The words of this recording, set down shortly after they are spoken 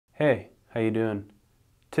Hey, how you doing?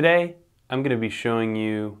 Today, I'm going to be showing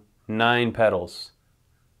you 9 pedals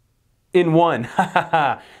in one.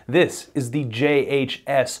 This is the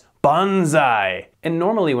JHS Banzai. And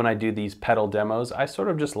normally when I do these pedal demos, I sort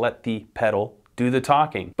of just let the pedal do the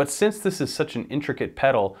talking. But since this is such an intricate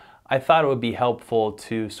pedal, I thought it would be helpful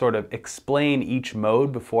to sort of explain each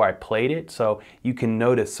mode before I played it, so you can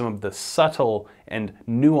notice some of the subtle and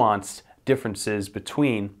nuanced differences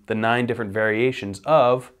between the 9 different variations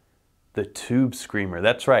of the Tube Screamer.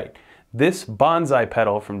 That's right. This Banzai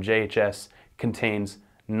pedal from JHS contains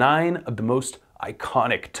 9 of the most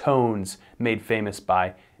iconic tones made famous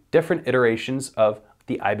by different iterations of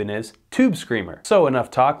the Ibanez Tube Screamer. So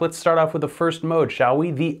enough talk, let's start off with the first mode, shall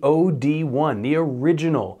we? The OD1, the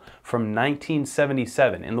original from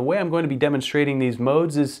 1977. And the way I'm going to be demonstrating these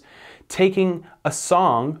modes is taking a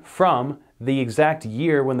song from the exact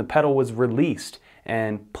year when the pedal was released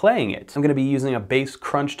and playing it. I'm going to be using a bass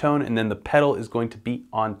crunch tone, and then the pedal is going to be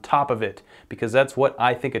on top of it, because that's what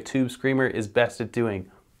I think a Tube Screamer is best at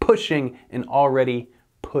doing, pushing an already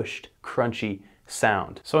pushed crunchy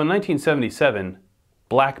sound. So in 1977,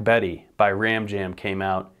 Black Betty by Ram Jam came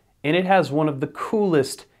out, and it has one of the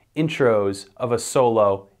coolest intros of a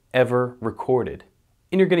solo ever recorded.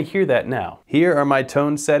 And you're going to hear that now. Here are my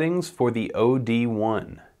tone settings for the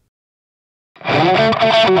OD1.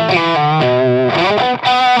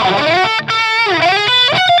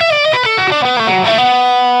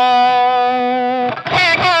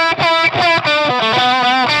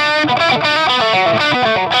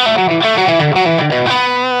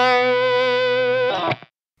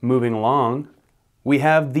 Moving along, we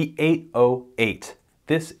have the 808.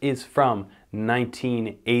 This is from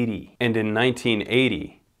 1980. And in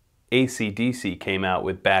 1980, AC/DC came out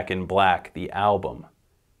with Back in Black, the album.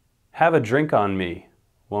 Have a drink on me,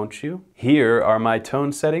 won't you? Here are my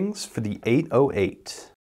tone settings for the 808.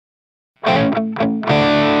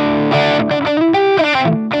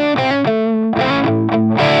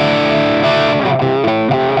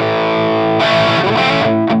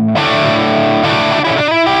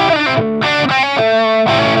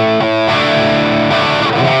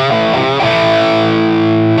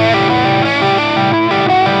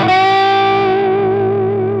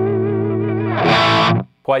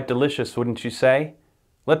 Quite delicious, wouldn't you say?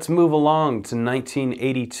 Let's move along to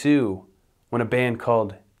 1982, when a band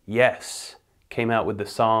called Yes came out with the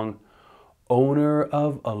song Owner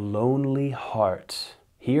of a Lonely Heart.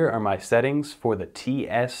 Here are my settings for the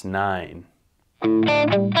TS9.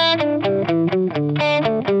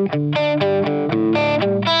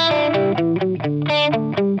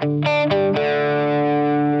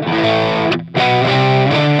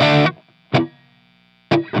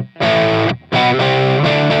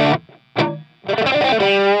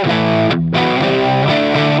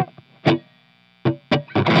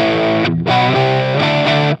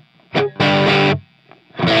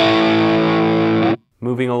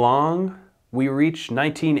 Moving along, we reach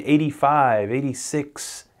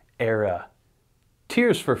 1985-86 era.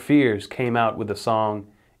 Tears for Fears came out with the song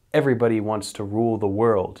Everybody Wants to Rule the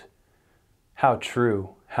World. How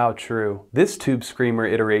true, how true. This Tube Screamer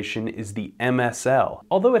iteration is the MSL.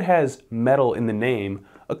 Although it has metal in the name,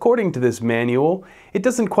 according to this manual, it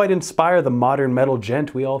doesn't quite inspire the modern metal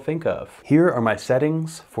gent we all think of. Here are my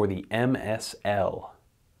settings for the MSL.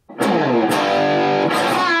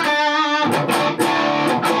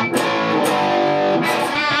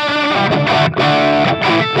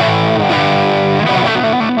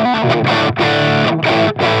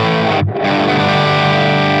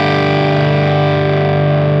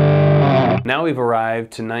 Now we've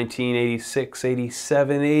arrived to 1986,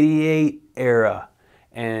 87, 88 era,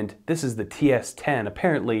 and this is the TS10.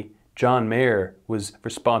 Apparently, John Mayer was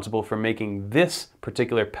responsible for making this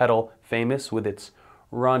particular pedal famous with its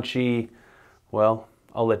raunchy, well,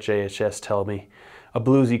 I'll let JHS tell me, a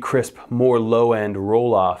bluesy, crisp, more low-end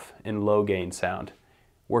roll-off and low-gain sound.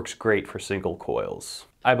 Works great for single coils.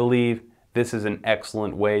 I believe this is an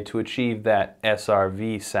excellent way to achieve that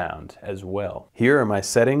SRV sound as well. Here are my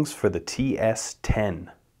settings for the TS10.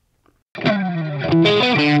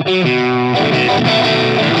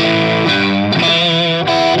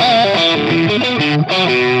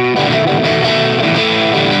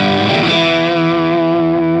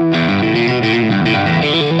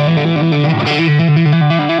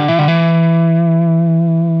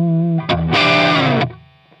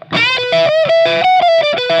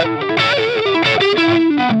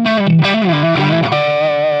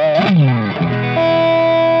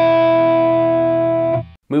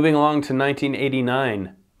 Moving along to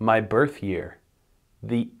 1989, my birth year,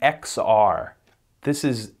 the XR. This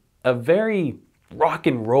is a very rock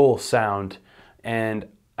and roll sound, and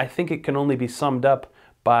I think it can only be summed up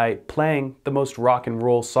by playing the most rock and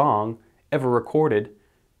roll song ever recorded,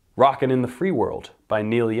 Rockin' in the Free World by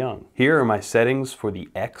Neil Young. Here are my settings for the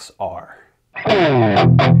XR.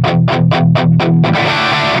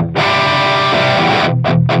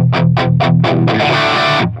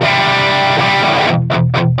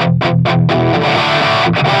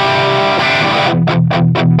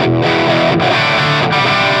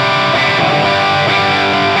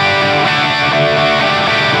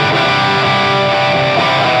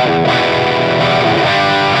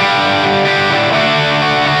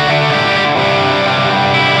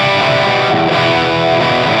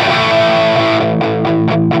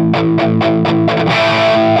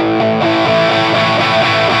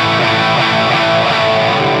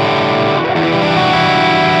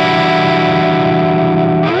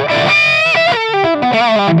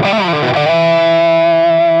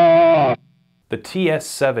 The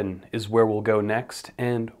TS7 is where we'll go next,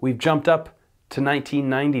 and we've jumped up to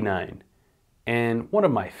 1999. And one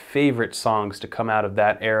of my favorite songs to come out of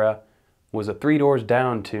that era was a Three Doors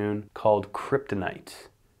Down tune called Kryptonite.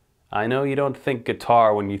 I know you don't think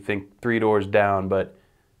guitar when you think Three Doors Down, but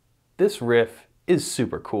this riff is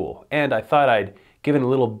super cool, and I thought I'd give it a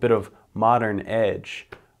little bit of modern edge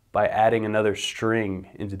by adding another string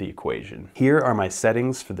into the equation. Here are my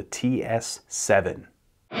settings for the TS7.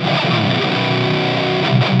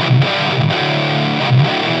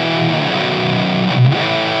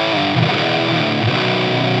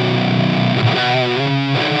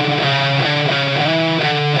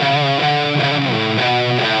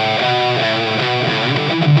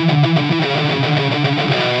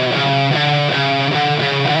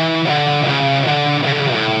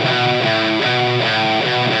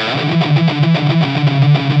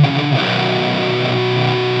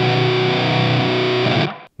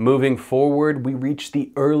 Moving forward, we reach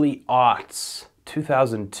the early aughts,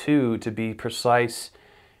 2002 to be precise,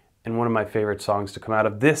 and one of my favorite songs to come out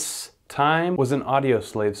of this time was an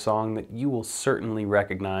Audioslave song that you will certainly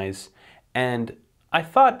recognize, and I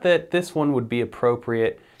thought that this one would be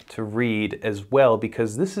appropriate to read as well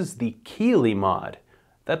because this is the Keeley mod.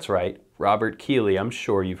 That's right, Robert Keeley, I'm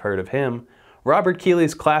sure you've heard of him. Robert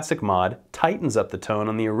Keeley's classic mod tightens up the tone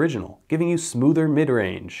on the original, giving you smoother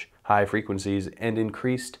mid-range, high frequencies, and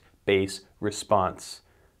increased bass response.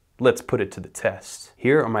 Let's put it to the test.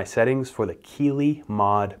 Here are my settings for the Keeley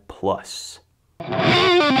Mod Plus.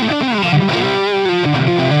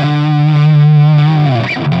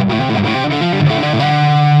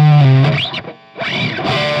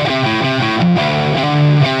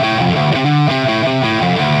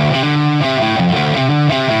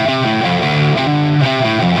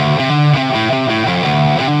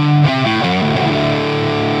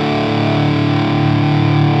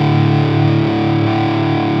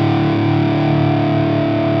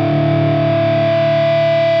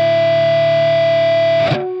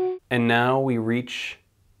 And now we reach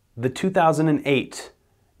the 2008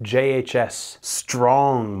 JHS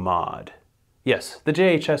Strong mod. Yes, the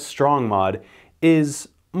JHS Strong mod is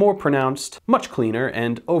more pronounced, much cleaner,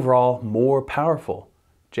 and overall more powerful.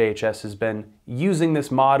 JHS has been using this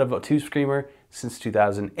mod of a Tube Screamer since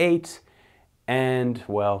 2008, and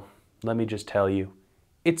well, let me just tell you,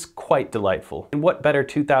 it's quite delightful. And what better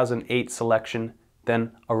 2008 selection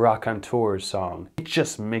than a Raconteurs song? It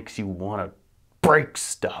just makes you want to break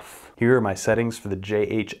stuff. Here are my settings for the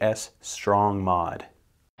JHS Strong mod.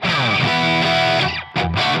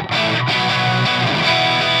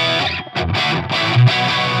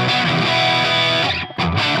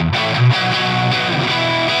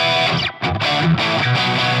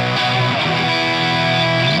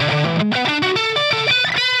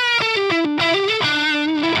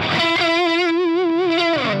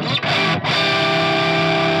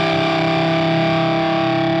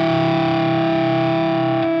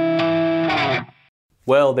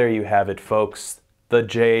 Well, there you have it, folks. The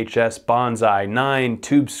JHS Bonsai 9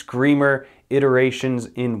 Tube Screamer iterations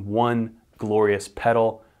in one glorious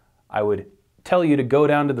pedal. I would tell you to go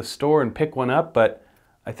down to the store and pick one up, but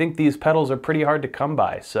I think these pedals are pretty hard to come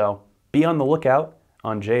by, so be on the lookout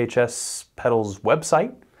on JHS Pedals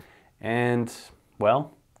website, and,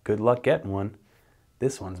 well, good luck getting one.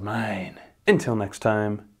 This one's mine. Until next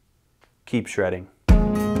time, keep shredding.